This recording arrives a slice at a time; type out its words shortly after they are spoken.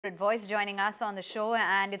Voice joining us on the show,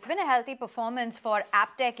 and it's been a healthy performance for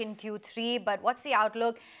Aptech in Q3. But what's the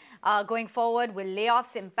outlook going forward? Will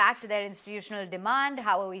layoffs impact their institutional demand?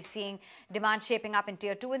 How are we seeing demand shaping up in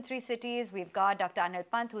Tier 2 and 3 cities? We've got Dr. Anil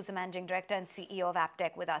Pant, who's the Managing Director and CEO of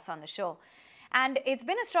Aptech, with us on the show. And it's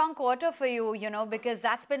been a strong quarter for you, because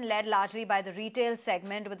that's been led largely by the retail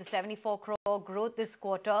segment with the 74 crore growth this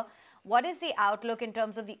quarter. What is the outlook in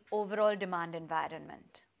terms of the overall demand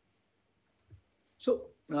environment? So,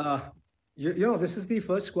 this is the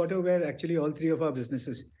first quarter where actually all three of our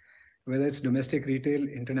businesses, whether it's domestic, retail,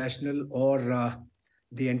 international, or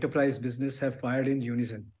the enterprise business, have fired in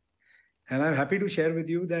unison. And I'm happy to share with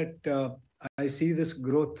you that I see this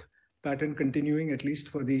growth pattern continuing at least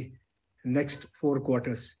for the next 4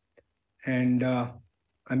 quarters. And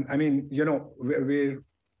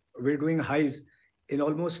we're doing highs in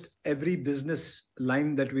almost every business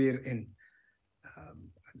line that we're in.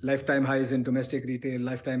 Lifetime highs in domestic retail,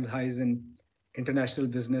 lifetime highs in international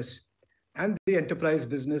business, and the enterprise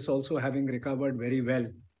business also having recovered very well.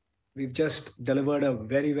 We've just delivered a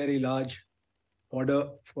very, very large order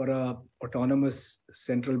for a autonomous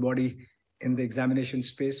central body in the examination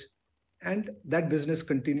space, and that business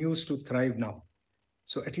continues to thrive now.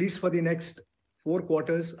 So at least for the next 4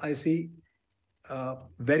 quarters, I see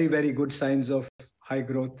very, very good signs of high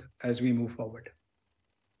growth as we move forward.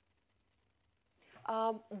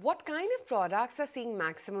 What kind of products are seeing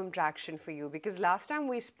maximum traction for you? Because last time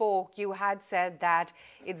we spoke, you had said that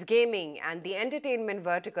it's gaming and the entertainment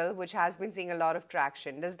vertical, which has been seeing a lot of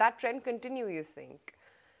traction. Does that trend continue, you think?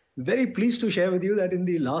 Very pleased to share with you that in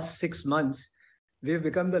the last 6 months, we've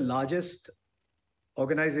become the largest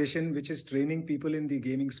organization which is training people in the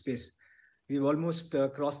gaming space. We've almost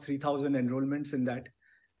crossed 3,000 enrollments in that.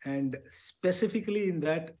 And specifically in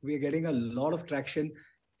that, we're getting a lot of traction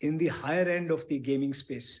in the higher end of the gaming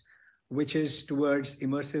space, which is towards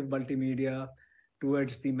immersive multimedia,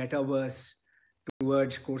 towards the metaverse,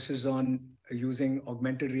 towards courses on using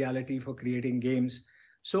augmented reality for creating games.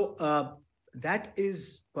 So that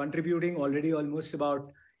is contributing already almost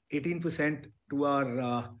about 18% to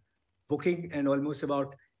our booking and almost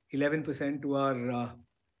about 11% to our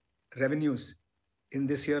revenues in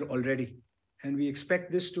this year already. And we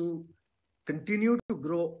expect this to continue to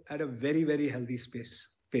grow at a very, very healthy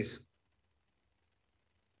pace.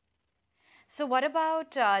 So what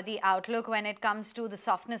about the outlook when it comes to the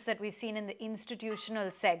softness that we've seen in the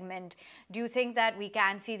institutional segment? Do you think that we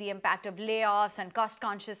can see the impact of layoffs and cost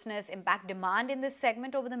consciousness impact demand in this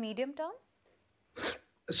segment over the medium term?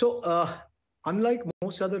 So unlike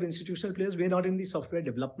most other institutional players, we're not in the software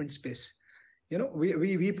development space.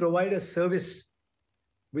 We provide a service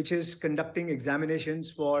which is conducting examinations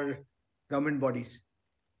for government bodies.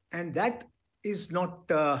 And that is not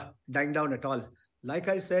dying down at all. Like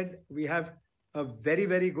I said, we have a very,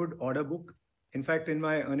 very good order book. In fact, in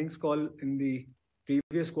my earnings call in the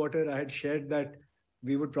previous quarter, I had shared that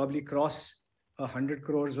we would probably cross 100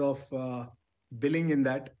 crores of billing in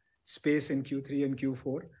that space in Q3 and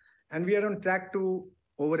Q4. And we are on track to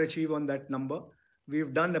overachieve on that number.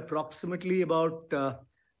 We've done approximately about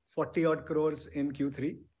 40 odd crores in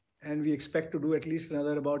Q3. And we expect to do at least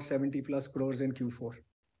another about 70 plus crores in Q4.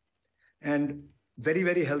 And very,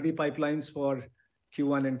 very healthy pipelines for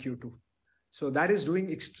Q1 and Q2. So that is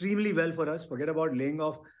doing extremely well for us. Forget about laying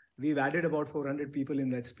off. We've added about 400 people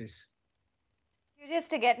in that space. Curious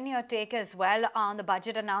to get your take as well on the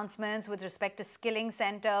budget announcements with respect to skilling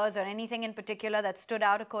centers or anything in particular that stood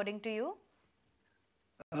out according to you?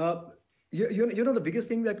 The biggest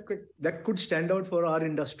thing that could stand out for our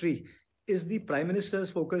industry is the Prime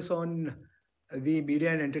Minister's focus on the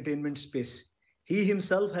media and entertainment space. He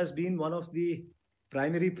himself has been one of the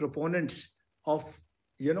primary proponents of,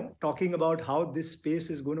 talking about how this space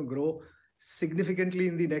is going to grow significantly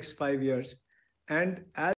in the next 5 years. And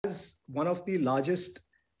as one of the largest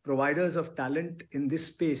providers of talent in this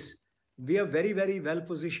space, we are very, very well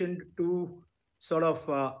positioned to sort of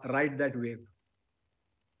ride that wave.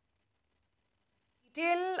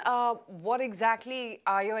 Detail, what exactly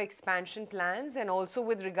are your expansion plans? And also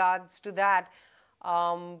with regards to that,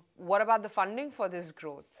 what about the funding for this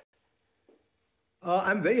growth?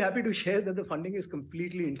 I'm very happy to share that the funding is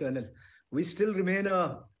completely internal. We still remain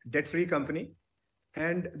a debt-free company.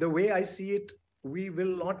 And the way I see it, we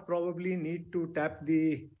will not probably need to tap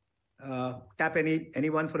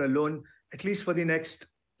anyone for a loan, at least for the next,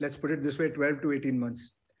 let's put it this way, 12 to 18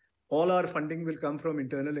 months. All our funding will come from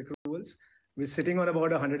internal accruals. We're sitting on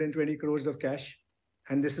about 120 crores of cash,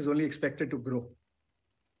 and this is only expected to grow.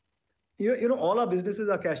 All our businesses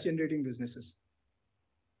are cash-generating businesses.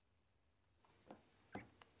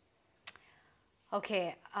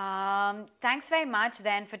 Okay, thanks very much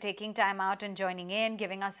then for taking time out and joining in,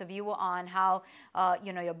 giving us a view on how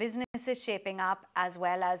your business is shaping up as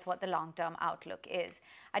well as what the long-term outlook is.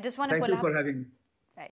 I just want to Thank pull you up. for having me.